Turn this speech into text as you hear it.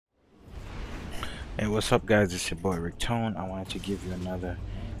Hey, what's up guys, it's your boy Rick Tone. I wanted to give you another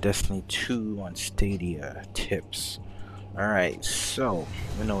Destiny 2 on Stadia tips. Alright, so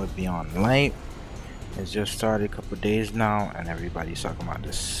we know it Beyond Light. It's just started a couple days now and everybody's talking about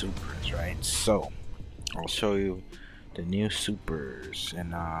the supers, right? So I'll show you the new supers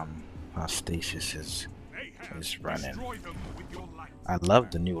and how Stasis is running. I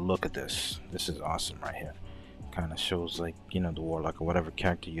love the new look of this. This is awesome right here. Kind of shows, like, you know, the Warlock or whatever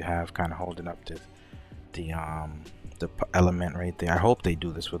character you have kind of holding up the element right there. I hope they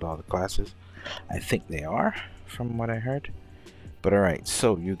do this with all the classes. I think they are, from what I heard. But alright,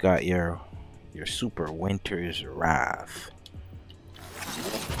 so you got your super Winter's Wrath.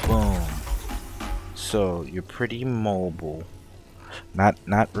 Boom. So you're pretty mobile. Not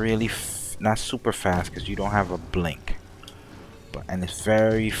really not super fast because you don't have a blink. And it's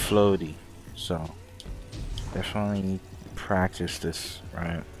very floaty. So definitely practice this,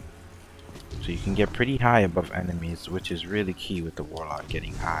 right? So you can get pretty high above enemies, which is really key with the Warlock,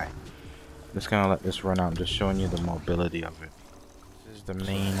 getting high. I'm just gonna let this run out. I'm just showing you the mobility of it. This is the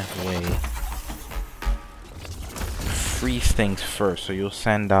main way. Freeze things first, so you'll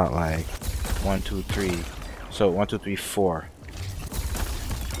send out like 1, 2, 3. So 1, 2, 3, 4.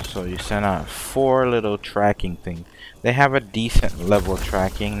 So you send out 4 little tracking things. They have a decent level of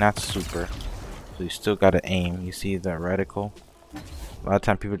tracking, not super. So you still gotta aim. You see the reticle? A lot of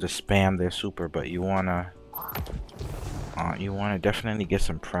times people just spam their super, but you wanna definitely get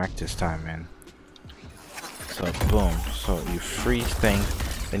some practice time in. So boom, so you freeze things.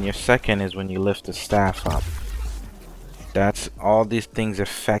 Then your second is when you lift the staff up. That's all these things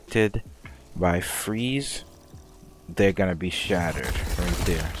affected by freeze. They're gonna be shattered right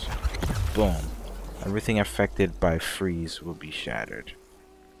there. So, boom, everything affected by freeze will be shattered.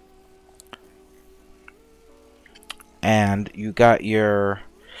 And you got your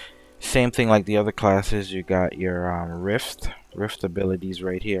same thing like the other classes. You got your rift abilities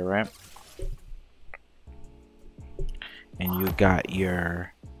right here, right? And you got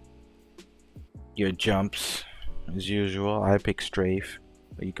your jumps as usual. I pick strafe,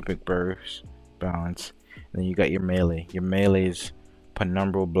 but you can pick burst, balance. And then you got your melee. Your melee is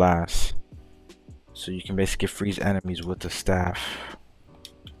Penumbral blast, so you can basically freeze enemies with the staff.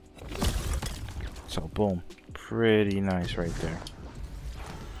 So boom, pretty nice right there.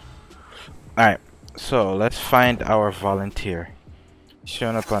 Alright, so let's find our volunteer.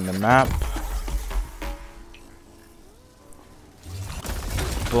 Showing up on the map.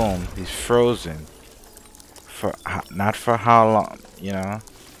 Boom, he's frozen. For not for how long, you know?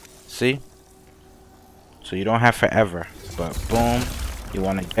 See? So you don't have forever, but boom, you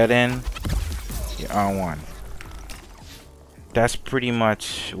want to get in, you're on one. That's pretty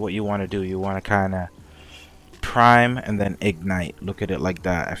much what you want to do. You want to kind of prime and then ignite. Look at it like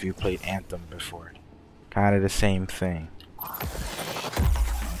that if you played Anthem before. Kind of the same thing.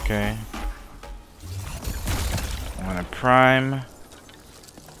 Okay. I want to prime,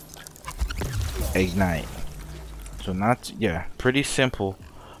 ignite. So not, yeah, pretty simple,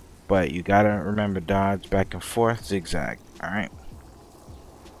 but you gotta remember dodge, back and forth, zigzag. Alright.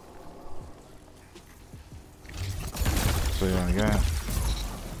 So you wanna go.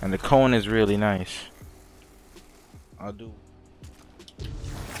 And the cone is really nice. I'll do.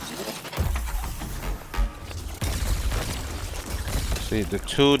 See, the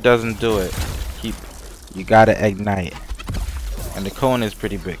 2 doesn't do it. You gotta ignite. And the cone is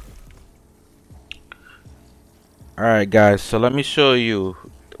pretty big. Alright guys, so let me show you.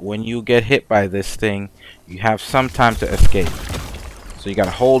 When you get hit by this thing, you have some time to escape. So you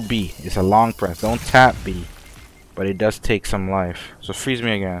gotta hold B. It's a long press. Don't tap B. But it does take some life. So freeze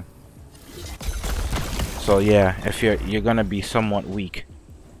me again. So yeah, if you're gonna be somewhat weak.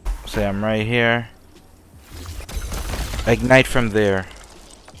 Say I'm right here. Ignite from there.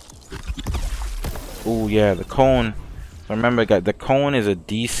 Ooh yeah, the cone. Remember guys, the cone is a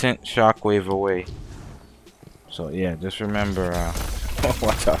decent shockwave away. So yeah, just remember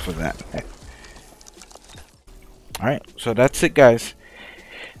watch out for that. Alright, so that's it guys.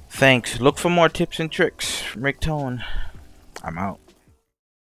 Thanks. Look for more tips and tricks from Rick Tone. I'm out.